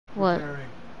What?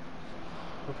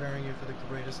 Preparing you for the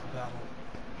greatest battle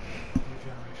of your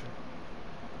generation.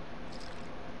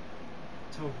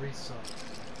 Theresa.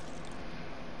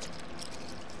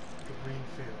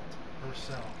 Greenfield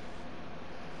herself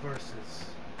versus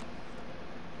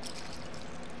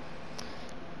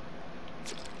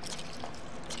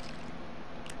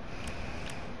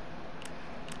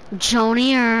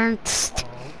Joni Ernst.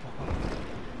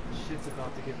 Shit's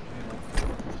about to get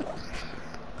real.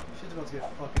 Shit's about to get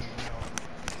fucking real.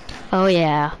 Oh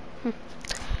yeah. You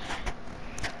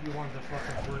wanted to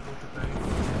fucking work with the bank.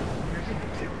 You're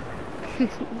gonna get one.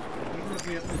 Even if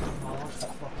we have to demolish the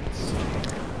fucking city,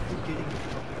 you're getting the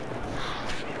fucking.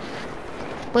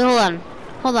 Wait,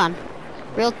 hold on.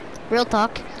 Real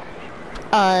talk.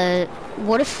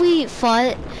 What if we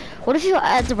fought? What if you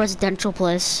at the residential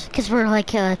place? Cause we're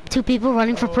like 2 people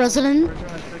running for president. We're trying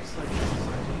to fix like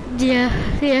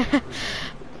Yeah.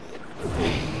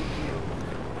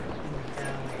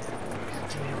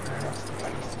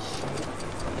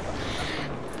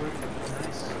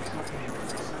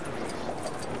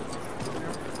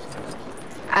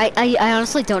 I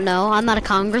honestly don't know. I'm not a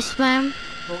congressman.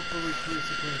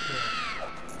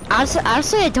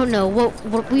 Honestly, I don't know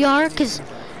what we are, cause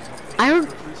I don't.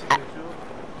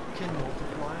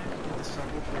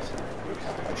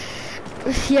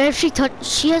 Yeah, if she's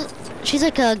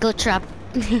like a glitch trap.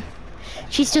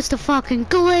 She's just a fucking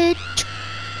glitch.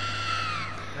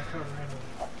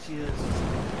 She is.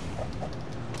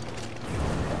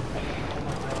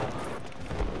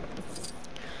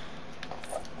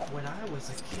 When I was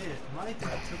a kid, my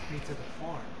dad took me to the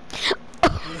farm.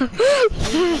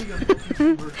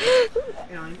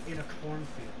 And I'm in a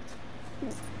cornfield.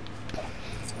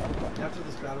 After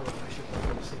this battle, I should look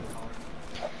up see the color.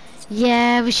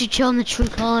 Yeah, we should chill in the true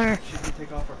color. Should we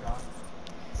take off our gun?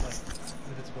 Like,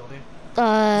 with its building? Who's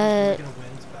gonna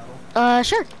win this battle?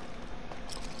 Sure.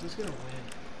 Who's gonna win?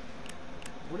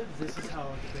 What if this is how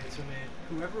debates are made?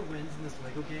 Whoever wins in this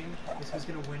Lego game is who's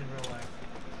gonna win in real life.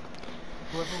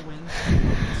 Whoever wins,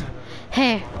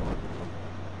 Hey,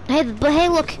 but hey,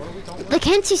 look, they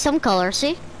can see some color.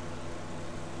 See?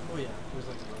 Oh yeah,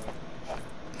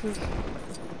 there's like.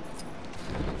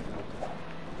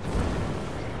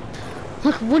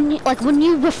 Look, when you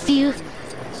refuse,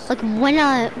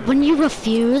 when you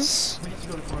refuse. We need to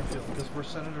go to Greenfield because we're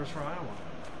senators for Iowa.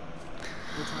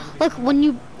 Look, when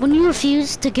you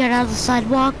refuse to get out of the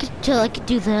sidewalk to like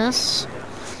do this,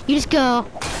 you just go.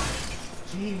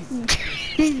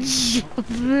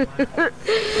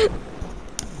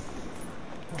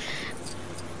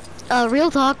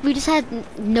 Real talk, we just had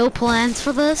no plans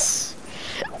for this.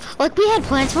 Like, we had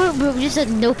plans for it, but we just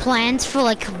had no plans for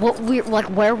like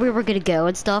where we were gonna go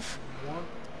and stuff.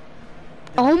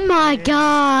 Oh my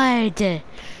god!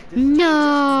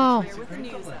 No!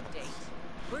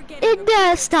 In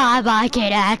this time I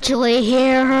can actually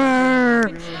hear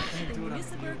her!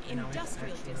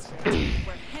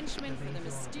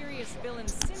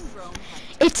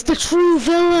 It's the true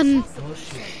villain!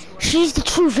 She's the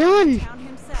true villain!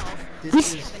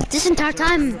 This entire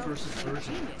time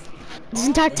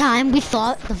we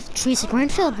thought Theresa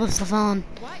Greenfield was the villain.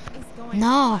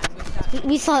 No.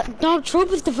 We thought Donald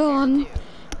Trump was the villain.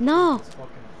 No.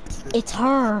 It's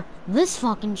her. This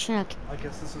fucking chick. I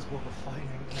guess this is what we're fighting.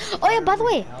 Oh yeah, by the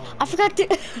way, I forgot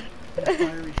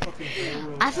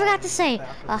to say,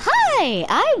 hi,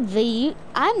 I'm the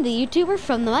YouTuber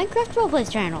from the Minecraft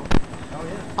Roleplays channel. Oh,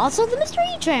 yeah. Also the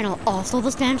Mystery channel. Also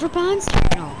the Stanford Pines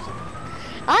channel.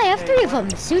 I have 3 of them,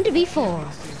 soon to be 4.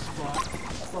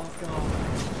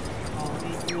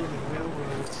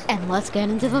 And let's get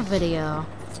into the video.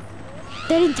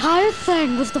 That entire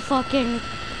thing was the fucking,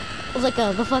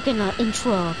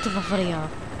 intro to the video. Yeah, oh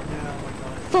my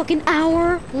god. Fucking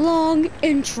hour-long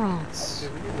intros.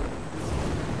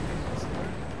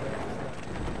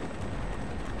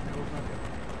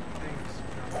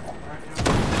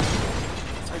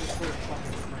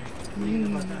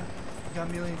 About that. Got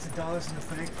millions of dollars in the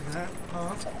bank for that,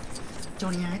 huh?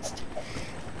 Joni Ernst?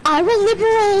 Ira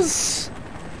liberals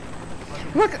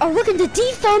are looking to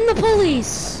defund the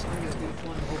police.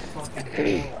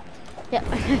 Yeah.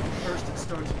 First it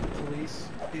starts with the police,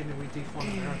 then we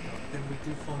defund America, then we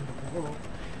defund the world.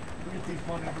 We're gonna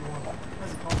defund everyone.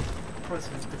 What's it called?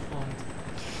 President defund.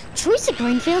 Theresa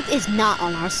Greenfield is not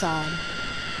on our side.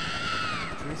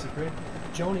 Theresa Greenfield?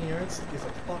 Joni Ernst is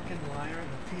a fucking liar and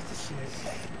a piece of shit.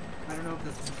 I don't know if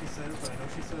that's what she says, but I know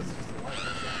she says she's a liar.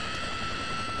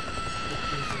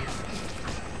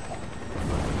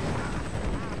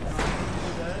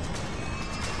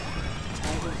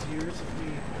 All those years of me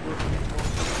working in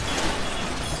Washington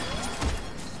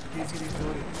gave you the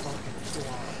ability to fucking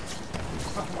fly.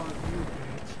 you,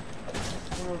 bitch.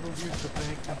 One of them used the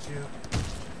bank, didn't you?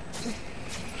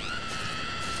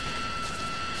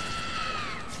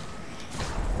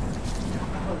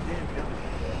 Oh, damn, yeah.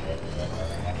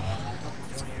 Fucking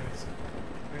Joni Ernst.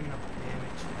 Bringing up the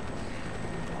damage.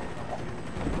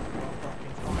 I'll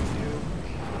fucking find you.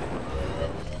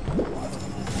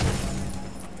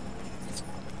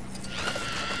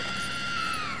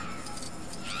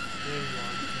 There you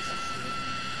are, you piece of shit.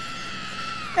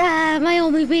 Ah, my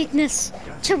only weakness.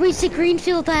 Theresa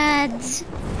Greenfield ads.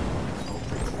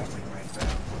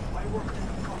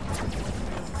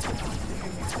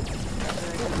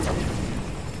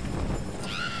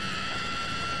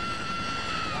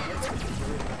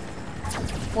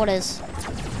 What is?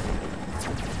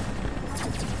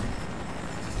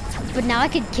 But now I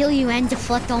could kill you and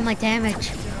deflect all my damage.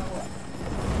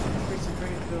 Theresa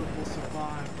Greenfield will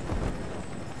survive.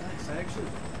 Nice, I actually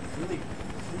really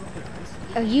feel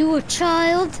nice. Are you a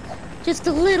child? Just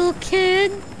a little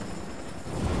kid?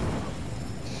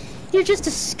 You're just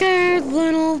a scared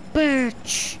little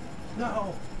bitch.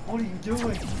 No! What are you doing?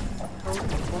 Oh,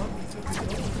 the fuck? You took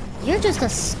his own. You're just a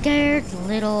scared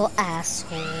little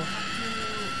asshole.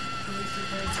 Theresa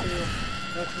Greenfield.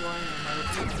 That's who I am, I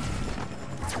repeat.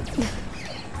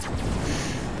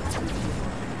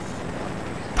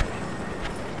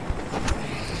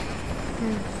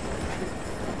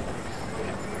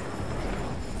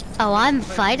 Oh, I'm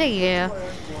fighting you.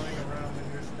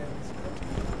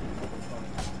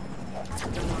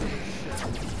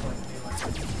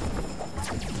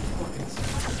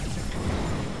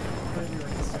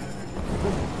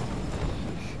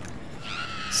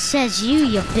 Says you,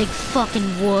 you big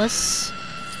fucking wuss.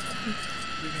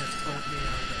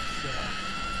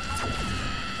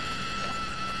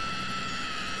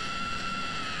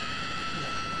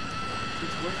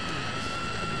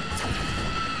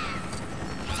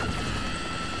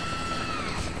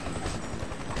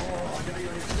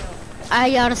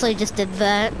 I honestly just did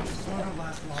that.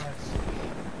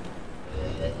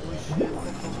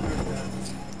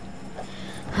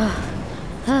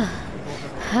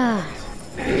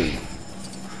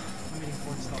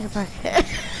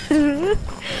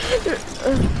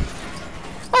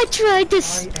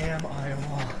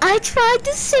 I tried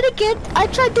to sit again. I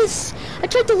tried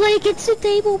to lay against the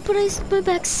table, but my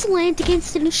back slammed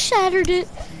against it and shattered it.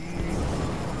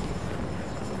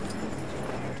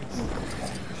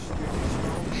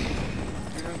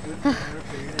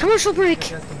 Commercial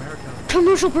break.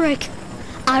 Commercial break.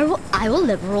 Iowa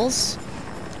liberals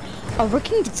are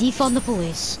working to defund the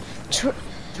police.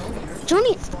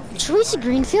 Theresa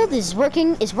Greenfield is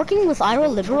working with Iowa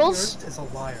liberals. Ernst is a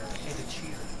liar and a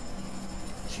cheater.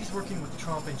 She's working with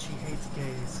Trump and she hates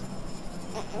gays.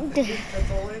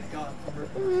 That's all I got from her.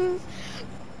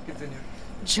 Continue.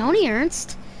 Joni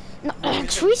Ernst? No,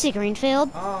 Theresa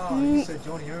Greenfield. Ah, you said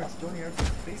Joni Ernst. Joni Ernst is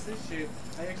a piece of shit.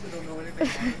 I actually don't know anything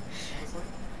about her, honestly.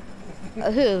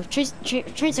 Who?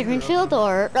 Theresa Greenfield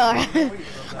or?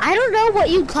 I don't know what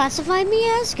you'd classify me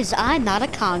as, because I'm not a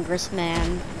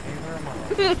congressman.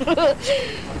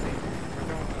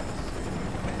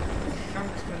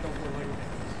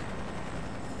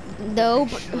 No,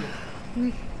 but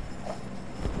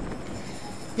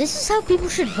this is how people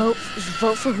should vote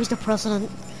for who's the president.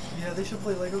 Yeah, they should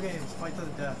play Lego games, fight to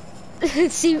the death.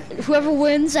 See, whoever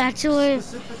wins actually.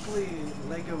 Specifically,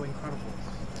 Lego Incredibles.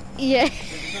 Yeah.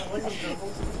 It's not Lego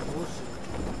Incredibles, it's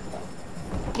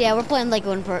bullshit. Yeah, we're playing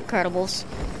Lego Incredibles,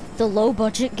 the low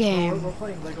budget game. We're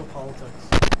playing Lego Politics.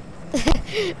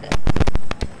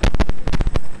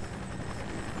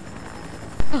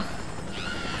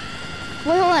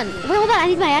 Wait, hold on. I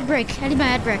need my ad break.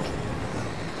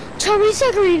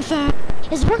 Theresa Greenfield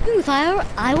is working with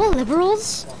Iowa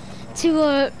liberals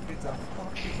to,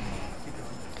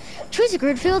 Theresa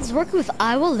Greenfield is working with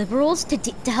Iowa liberals to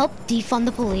help defund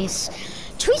the police.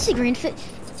 Theresa Greenfield,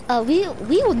 we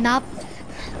will not,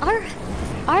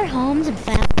 our homes and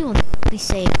family will not be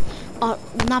safe. Will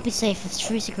not be safe if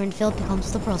Theresa Greenfield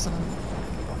becomes the president.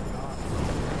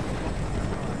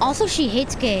 Also, she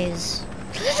hates gays.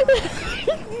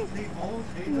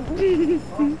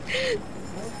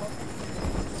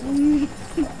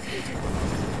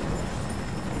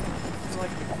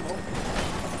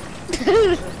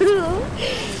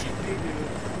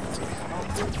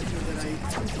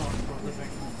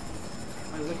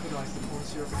 I liquidized the corn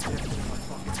syrup injected in my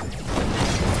fucking face.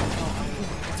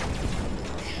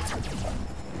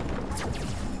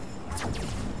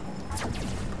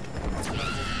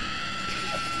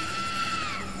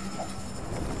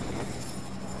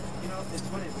 You know, it's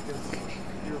funny because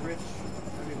you're rich.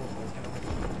 I mean, well, both kind of rich.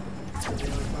 So they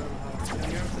always talk about how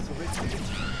Ernst is a rich dude.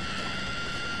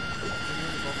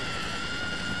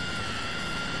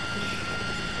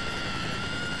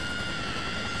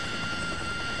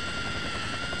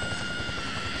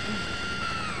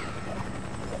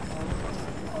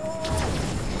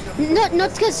 not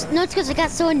because I got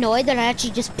so annoyed that I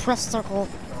actually just pressed circle.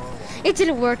 It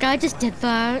didn't work. I just did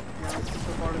that.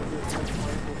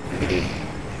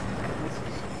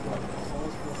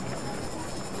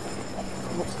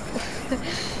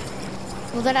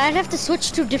 Well, then I'd have to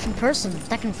switch to a different person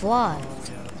that can fly. Oh, yeah, that's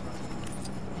right.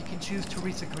 You can choose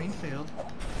Theresa Greenfield.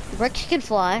 Rick can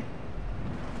fly.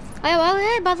 Oh, well,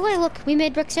 hey, by the way, look, we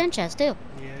made Rick Sanchez too.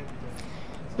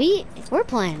 Yeah, We're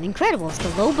playing Incredible. It's the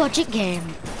low budget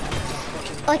game.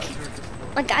 Like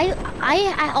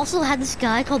I also had this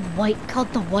guy called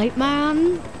the White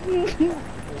Man.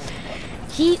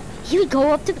 he would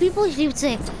go up to people. He would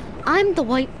say, I'm the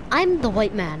white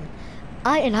man.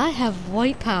 I have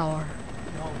white power.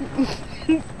 No.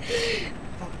 Fucking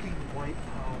white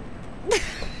power.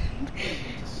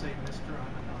 Just say, Mister,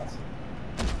 I'm a Nazi.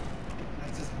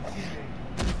 That's his name.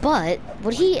 But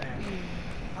what he? Hi,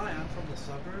 I'm from the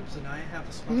suburbs, and I have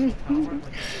a special power like a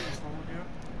over here.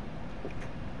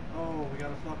 Oh, we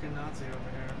got a fucking Nazi over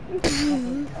here. It's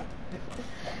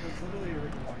literally a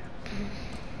Rick and Morty.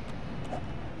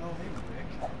 Oh, hey, Rick.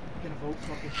 You gonna vote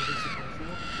fucking for Theresa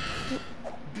Greenfield?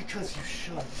 Because you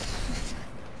should.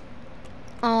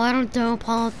 Oh, I don't know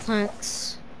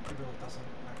politics. He really doesn't,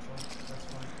 actually. That's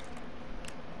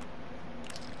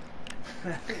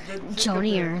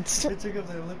funny. Joni Ernst. They took up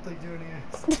their lip like Joni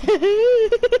Ernst.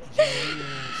 Joni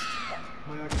Ernst.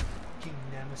 My fucking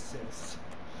nemesis.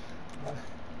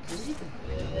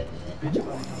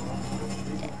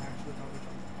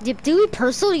 Do we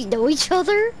personally know each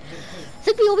other? I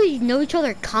think we only know each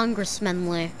other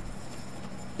congressmanly.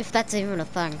 If that's even a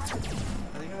thing. I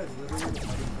think I literally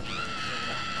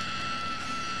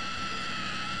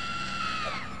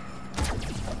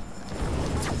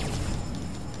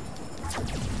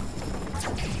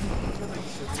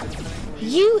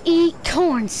You eat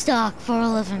corn stalk for a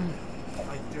living.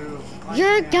 I do.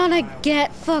 You're gonna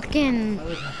get fucking... I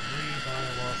live in Greenfield,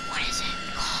 Iowa. What is it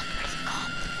called? What is it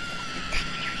called? The thing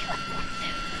when you're eating more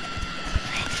food.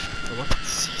 The what?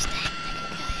 Disease thing that can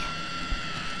kill you.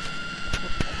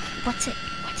 What's it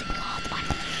called?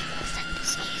 What's that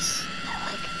disease that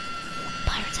like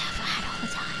pirates have had all the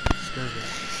time? Scurvy.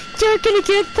 You're gonna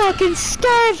get fucking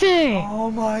scurvy! Oh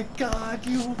my god,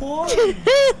 you won!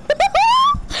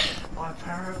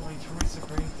 Apparently, Theresa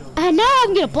Greenfield. And now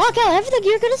I'm gonna block out everything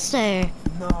you're gonna say.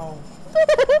 No.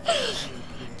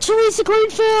 Theresa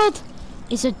Greenfield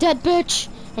is a dead bitch,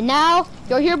 and now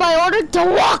you're hereby ordered to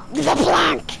walk the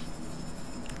plank.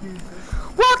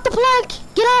 Walk the plank.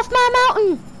 Get off my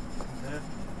mountain.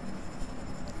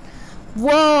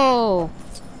 Whoa.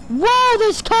 Whoa,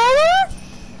 there's color?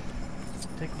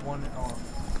 Take one off.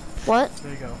 What?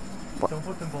 There you go. What? Don't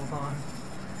put them both on.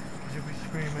 Because you'll be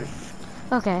screaming.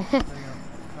 Okay. There you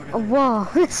go. Okay, Whoa,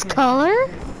 this color?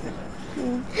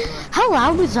 How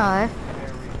loud was I?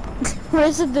 Where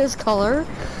is it this color?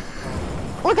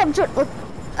 Look, I'm trying. Look,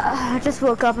 I just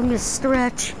woke up. I'm gonna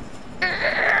stretch.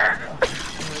 It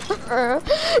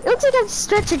looks like I'm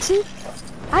stretching. See,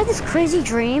 I had this crazy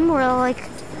dream where I like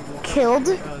killed.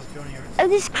 I had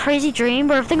this crazy dream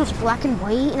where everything was black and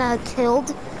white, and I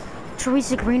killed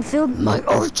Theresa Greenfield, my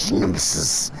arch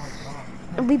nemesis.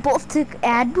 And we both took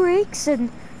ad breaks,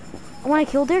 and when I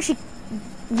killed her, she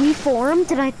reformed,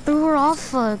 and I threw her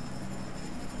off a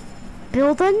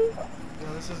building. Yeah,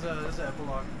 this is an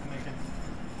epilogue making.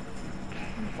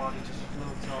 The body just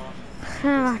floats off.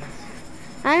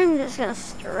 I'm just gonna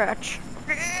stretch.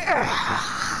 Her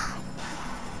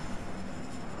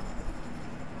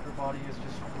body is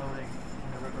just floating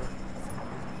in the river.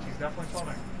 She's definitely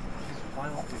floating. She's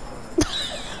violently floating.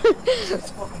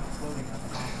 She's fucking floating.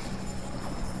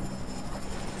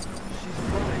 She's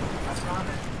floating. I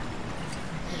promise.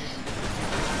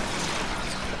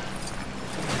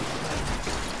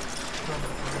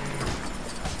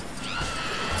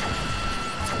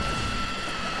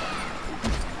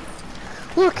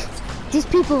 Look, these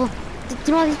people. Do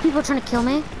you know why these people are trying to kill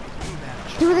me?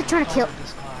 Do you know what they're trying to kill?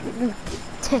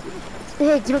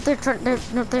 Hey, do you know what they're trying? They're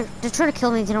trying to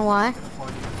kill me. Do you know why? Do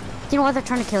you know why they're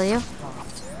trying to kill you?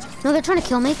 No, they're trying to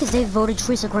kill me because they voted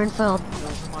Theresa Greenfield.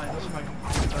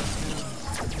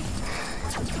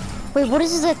 Wait, what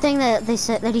is that thing that they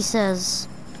said that he says?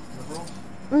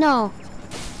 No,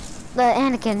 the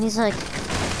Anakin. He's like,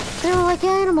 they're like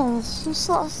animals.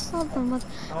 Stop them.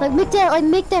 Like make that. Can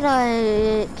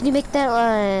you make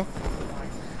that?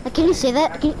 Like, can you say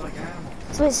that? Can you,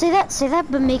 so wait, say that,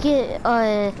 but make it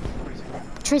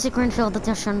Theresa Greenfield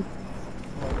edition.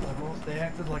 Liberals? They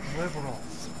acted like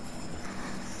liberals.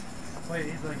 Wait,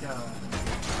 he's like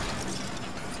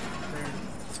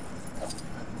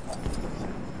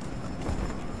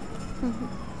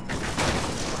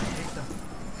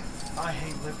I I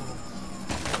hate liberals.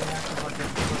 They act like they're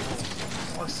liberals.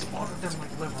 I slaughtered them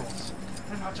like liberals.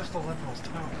 They're not just the liberals,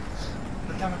 too.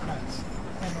 The Democrats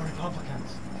and the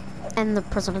Republicans. And the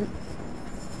president.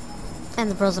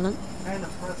 And the president. And the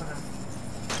president.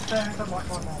 They acted like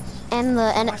liberals. And the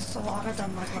I slaughtered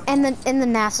them like liberals. and the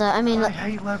NASA. I mean, I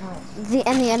hate liberals. the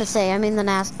NSA. I mean the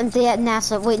NASA. And the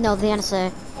NASA. Wait, no, the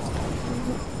NSA.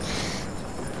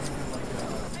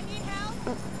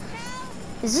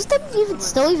 Is this thing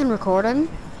still even recording?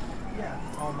 Yeah.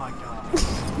 Oh my god.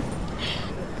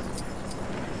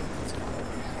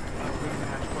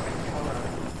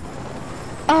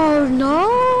 Oh no!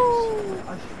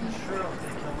 I'm sure they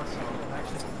kill myself. I'm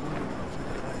actually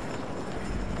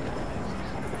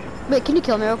Wait, can you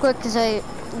kill me real quick? Cause I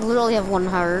literally have one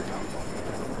heart.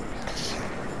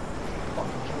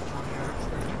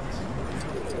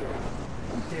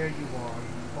 There you are, you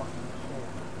fucking whore.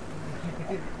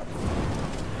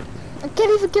 I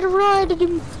can't even get a ride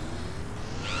anymore.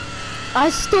 I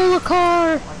stole a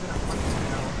car.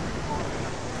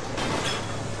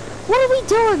 What are we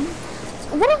doing?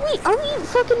 What are we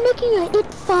fucking making a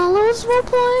It Follows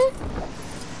roleplay?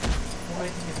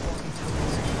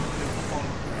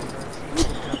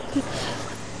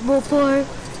 Roleplay.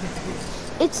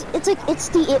 It's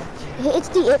the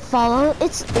It Follow.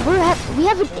 We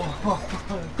have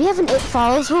an It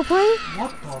Follows roleplay.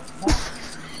 What the fuck?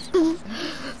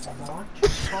 Launch your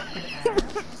fucking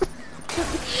ass.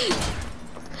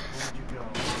 Where'd you go?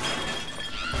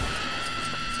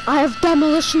 I have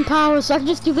demolition power, so I can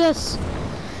just do this.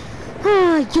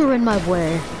 Ah, you're in my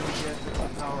way.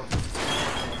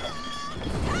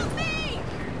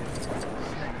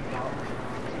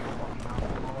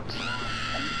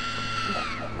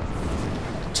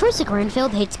 Theresa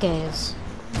Greenfield hates gays.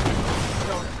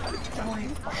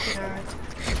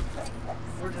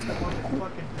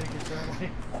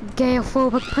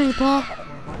 Gayophobic people.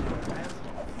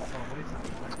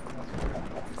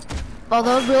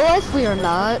 Although in real life we are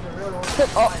not. But,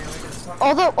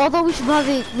 although we should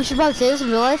probably say this in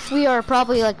real life, we are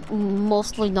probably like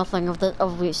mostly nothing of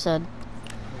what we said.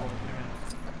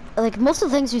 Like most of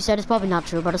the things we said is probably not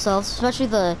true about ourselves, especially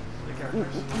the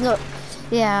no,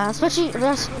 yeah, especially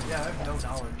it's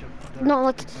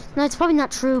probably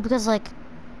not true because like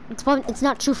it's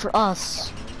not true for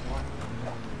us.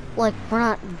 Like we're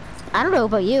not. I don't know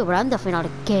about you, but I'm definitely not a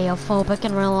gayophobic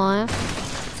in real life.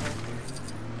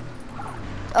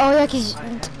 Oh yeah, cause.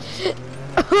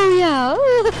 Oh yeah.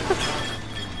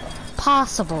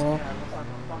 Possible.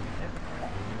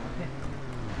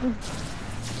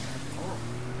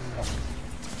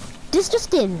 This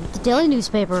just in, the daily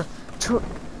newspaper.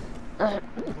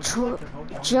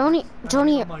 Joni.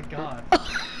 Oh my god. What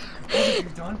have you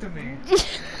done to me?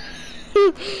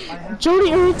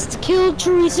 Joni Ernst killed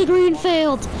Theresa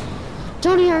Greenfield.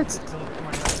 Joni Ernst.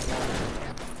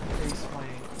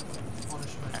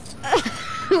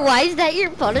 Why is that your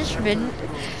punishment?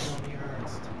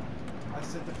 I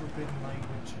said the forbidden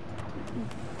language.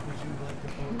 Would you like to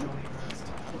vote Joni Ernst?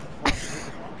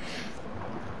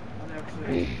 I'm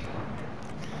actually.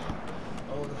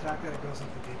 Oh, the fact that it goes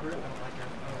into deeper, I don't like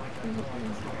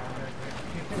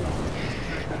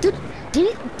it.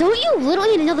 Don't you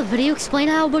literally in another video explain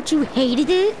how much you hated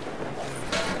it?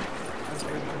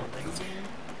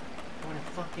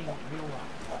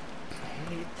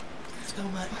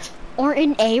 Or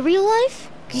in a real life?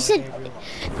 You said,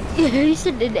 yeah, you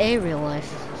said in a real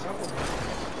life.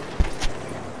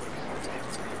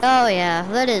 Oh yeah,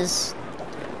 that is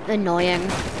annoying.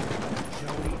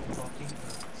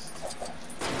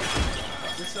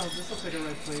 This looks like a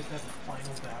right place to have a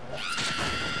final battle.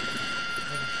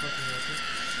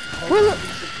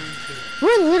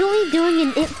 We're literally doing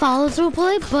an It Follows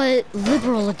roleplay, but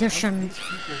liberal edition. These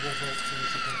people will vote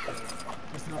for this.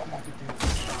 There's nothing you can do.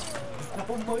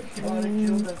 Oh my god, I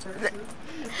killed that person.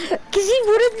 Cause he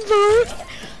wouldn't vote.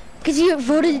 Cause he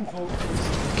voted.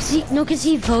 Cause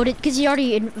he voted. Cause he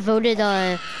already voted.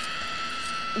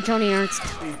 Joni Ernst.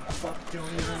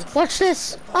 Watch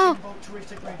this. Oh,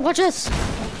 watch this.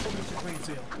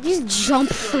 Just jump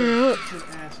through.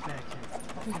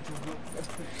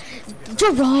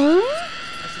 Jerome?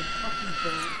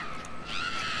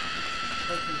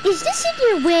 Is this in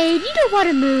your way? You don't want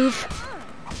to move.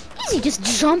 Easy, just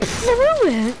jump through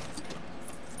it.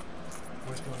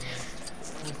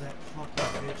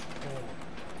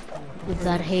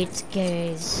 That hates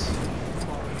gays.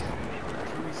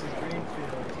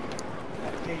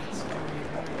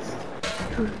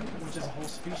 Which is a whole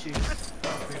species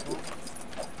of people.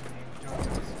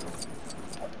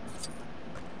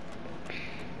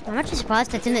 I'm actually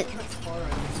surprised that's in it.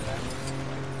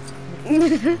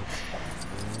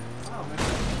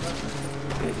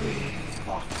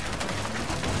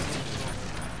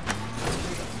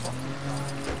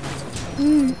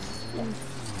 Mm. Yeah,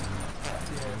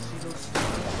 see those?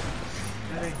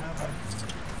 That ain't happening.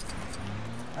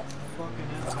 Fucking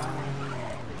empowering.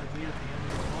 Like me at the end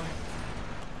of the line.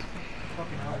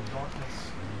 Fucking out of darkness.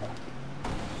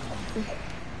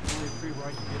 Only a free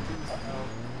ride to get to this now.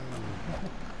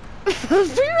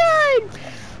 Free ride!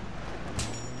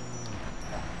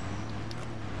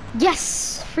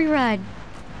 Yes! Free ride.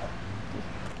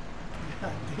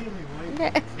 God damn it,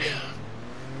 wait.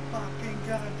 Fucking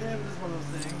goddamn, this is one of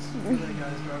those things where that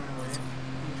guy's driving away.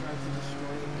 He tries to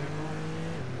destroy the vehicle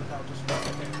without destroying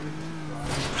the vehicle.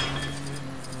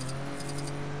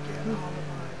 Get out of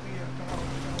my vehicle.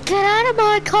 Get out of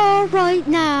my car right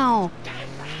now!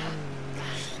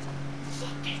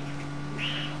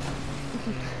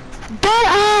 Get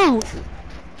out!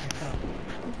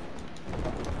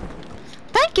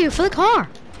 Thank you for the car.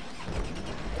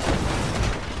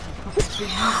 It's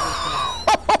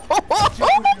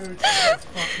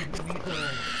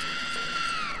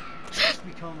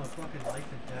become a fucking life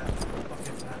and death.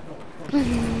 Fucking battle.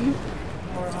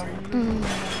 Or are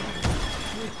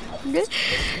you?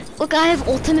 Look, I have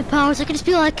ultimate powers. I can just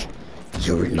be like,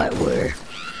 you're in my way.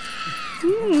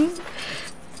 Go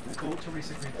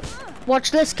Theresa Greenfield.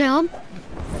 Watch this, Cam.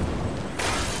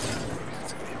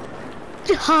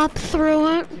 Hop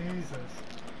through it. Jesus.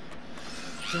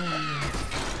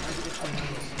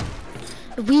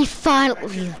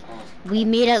 We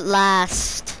made it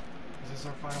last. Is this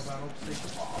our final battle station?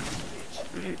 Oh,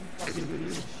 bitch. You fucking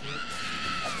piece of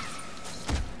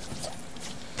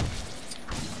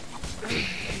shit.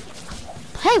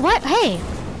 Hey, what? Hey,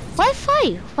 why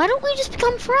fight? Why don't we just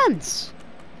become friends?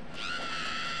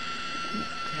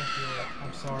 Can't do it.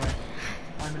 I'm sorry.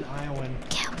 I'm an Iowan.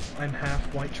 I'm half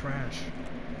white trash.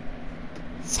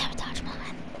 Sabotage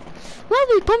moment. Why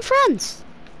don't we become friends?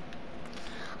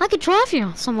 I could drive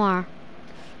you somewhere.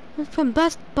 From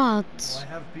best buds. Well, I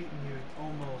have beaten you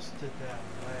almost to death.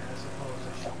 I suppose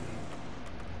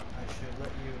I should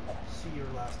let you see your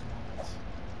last moments.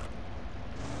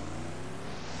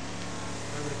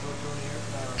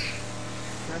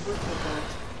 Remember to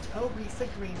vote Theresa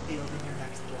Greenfield in your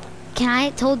next life. Can I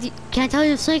tell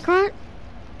you a secret?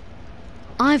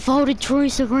 I voted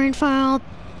Theresa Greenfield.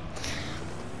 Voted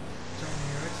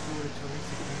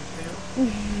Theresa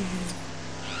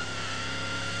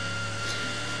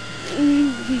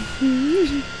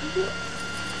Greenfield.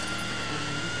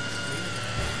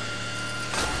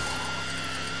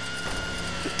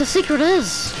 The secret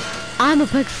is, I'm a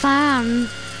big fan.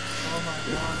 Oh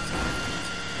my god.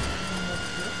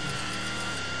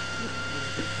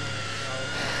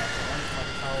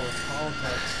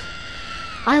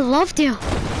 I loved you.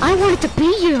 I wanted to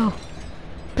beat you.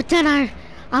 But then I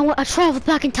traveled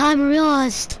back in time and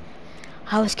realized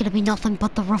I was gonna be nothing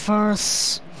but the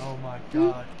reverse. Oh my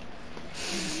god.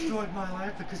 You destroyed my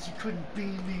life because you couldn't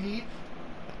beat me.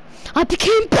 I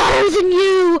became better than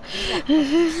you.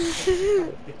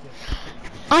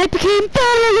 I became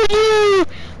better than you.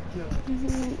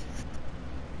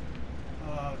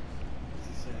 What's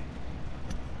he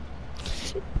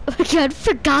say? Again,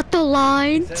 forgot the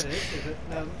line. Is that it? Is it?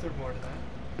 No, there's more to that.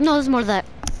 No, there's more to that.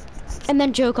 And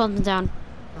then Joe calms him down.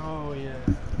 Oh yeah,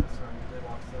 that's right. They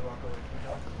walk away from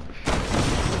me.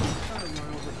 Trying to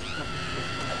run over the fucking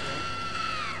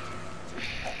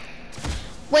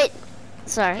Wait.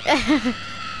 Sorry.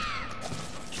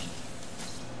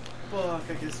 Fuck,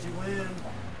 I guess you win.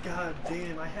 God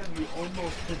damn, I have you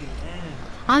almost to the end.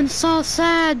 I'm so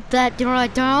sad that you know what I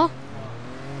do?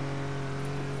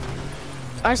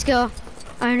 Let's go.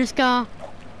 Ernst, go.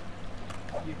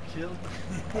 You killed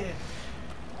me.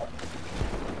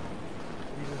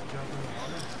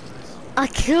 I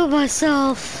killed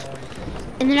myself.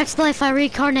 In the next life I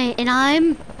reincarnate and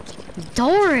I'm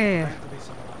Dory.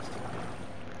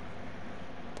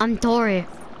 I'm Dory. And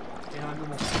I'm the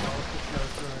most powerful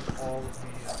character in all of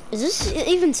media. Is this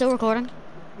even still recording?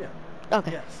 Yeah.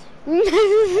 Okay. Yes.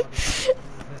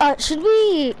 Should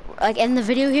we like end the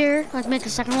video here? Like make a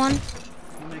second one?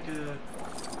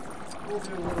 We'll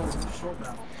do a little short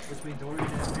battle between Dory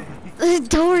and me.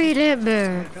 Dory and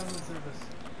Bear. Come to service.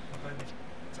 Invite me.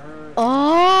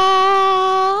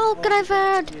 Oh, good I've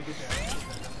had. Yeah, get that.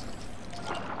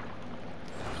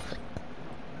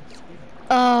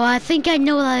 Oh, I think I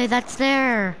know why that's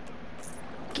there.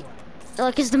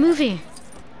 Like, is the movie.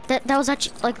 That was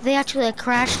actually, like, they actually like,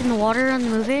 crashed in the water in the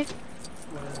movie.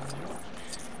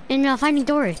 In Finding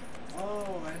Dory.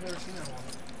 Oh, I've never seen that one.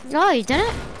 No, you didn't?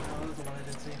 No, that's the one I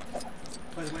didn't see.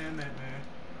 By the way, I meant, man.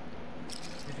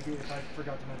 If I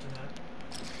forgot to mention that.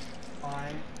 I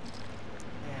am.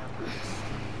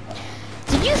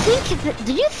 Did you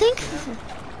think?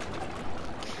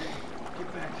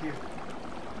 Get back here.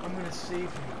 I'm gonna save you.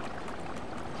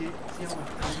 Get, see how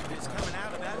It's coming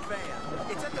out of that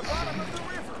van. It's at the bottom of the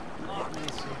river. Get me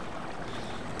safe.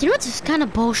 Do you know what's kind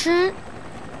of bullshit?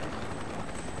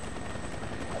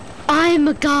 I'm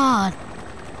a god.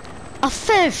 A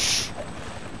fish.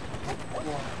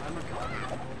 Well, I'm a god.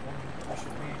 You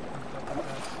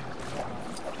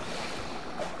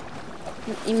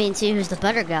should be. You mean see who's the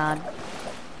better god?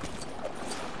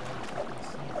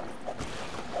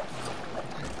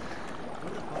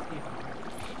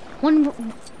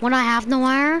 When I have no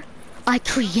air, I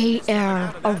create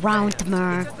air around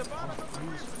me.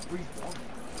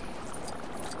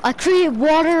 I create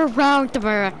water around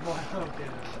me.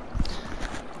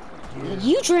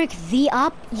 You drink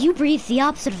you breathe the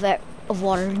opposite of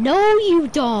water. No, you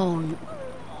don't.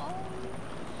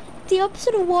 The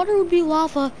opposite of water would be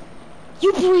lava.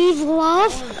 You breathe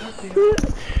lava.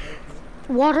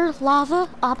 Water, lava,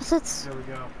 opposites. There we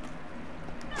go.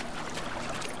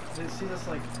 See this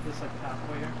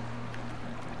pathway here?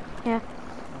 Yeah.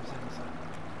 I'm saying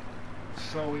this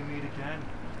so we meet again.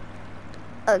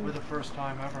 For the first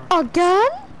time ever.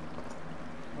 Again?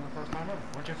 For the first time ever.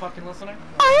 Weren't you fucking listening?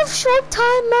 I have short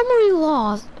time memory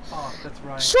loss. Oh, that's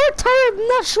right. Short term,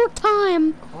 not short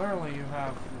time. Clearly you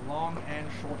have long and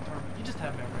short term. You just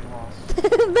have memory loss.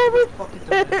 Memory. Fucking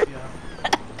dementia.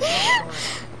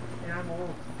 And I'm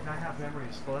old, and I have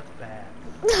memories, so that's bad.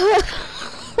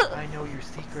 I know your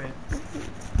secret.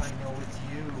 I know it's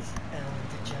you, Ellen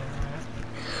DeGeneres.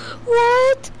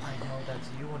 What? I know that's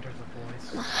you under the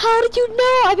voice. How did you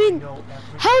know? I mean,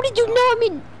 how did you know? I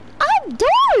mean, I'm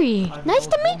Dory. I'm Nice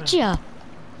an to old meet woman.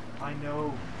 you. I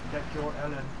know that you're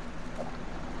Ellen.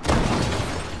 I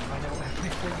know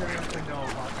everything there is to know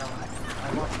about Ellen. I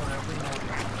watch her every morning.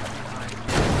 And I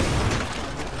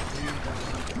live with you.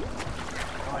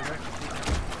 Oh, you're actually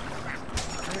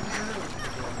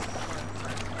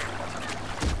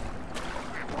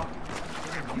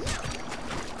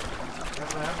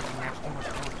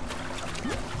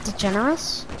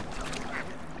DeGeneres?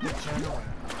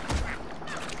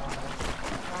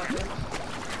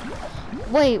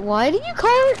 Wait, why did you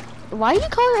call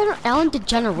her Ellen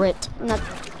Degenerate? Not, I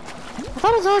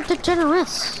thought it was Ellen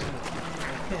DeGeneres.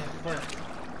 But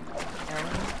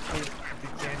Ellen is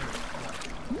degenerate.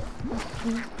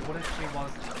 What if she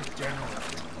was degenerate?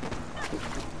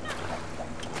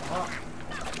 Oh,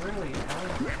 really,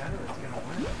 Ellen DeGenerate's gonna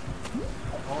win.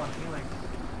 Oh, I'm feeling.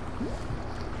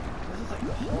 This is like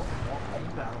the Hulk and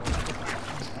Wolverine battle.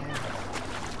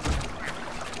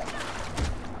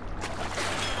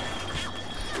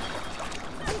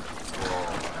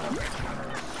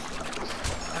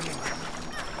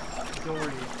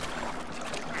 Dory.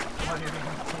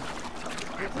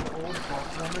 It's an old boss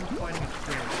woman fighting a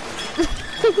fish.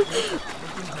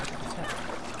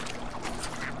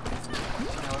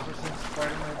 Ever since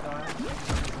Spider-Man died, she's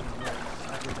been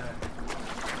every day.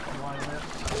 Do I live?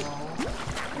 No.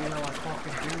 You know I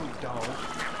fucking do, dog.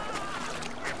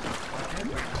 I can't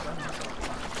do it to myself.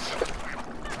 I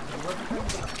can do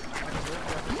everything. I can do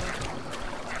everything.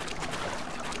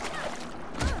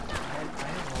 I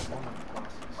am an old woman.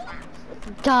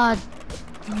 God.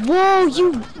 Whoa,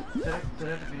 you Did I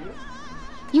defeat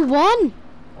you? you won.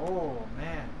 Oh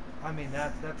man, I mean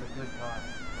that's a good tie.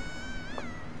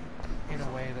 In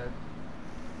a way that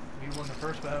we won the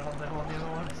first battle and then won the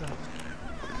other one.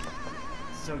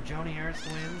 So Joni Ernst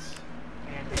wins,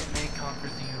 and it may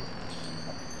conquers the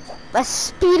universe. Let's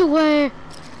speed away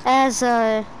as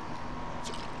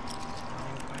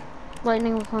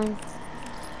Lightning McQueen.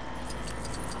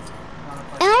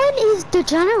 Ellen is the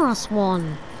generous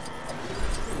one.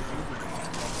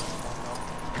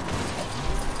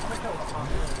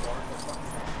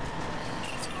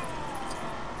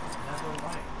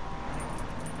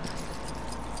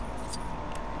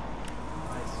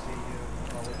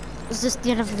 Is this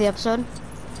the end of the episode?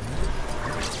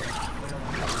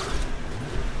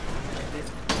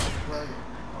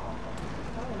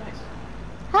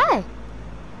 Hi!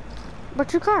 We're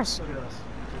two cars. Look at us, 2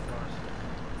 cars.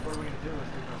 What are we gonna do with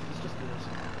 2 cars? Let's just do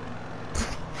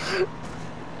this.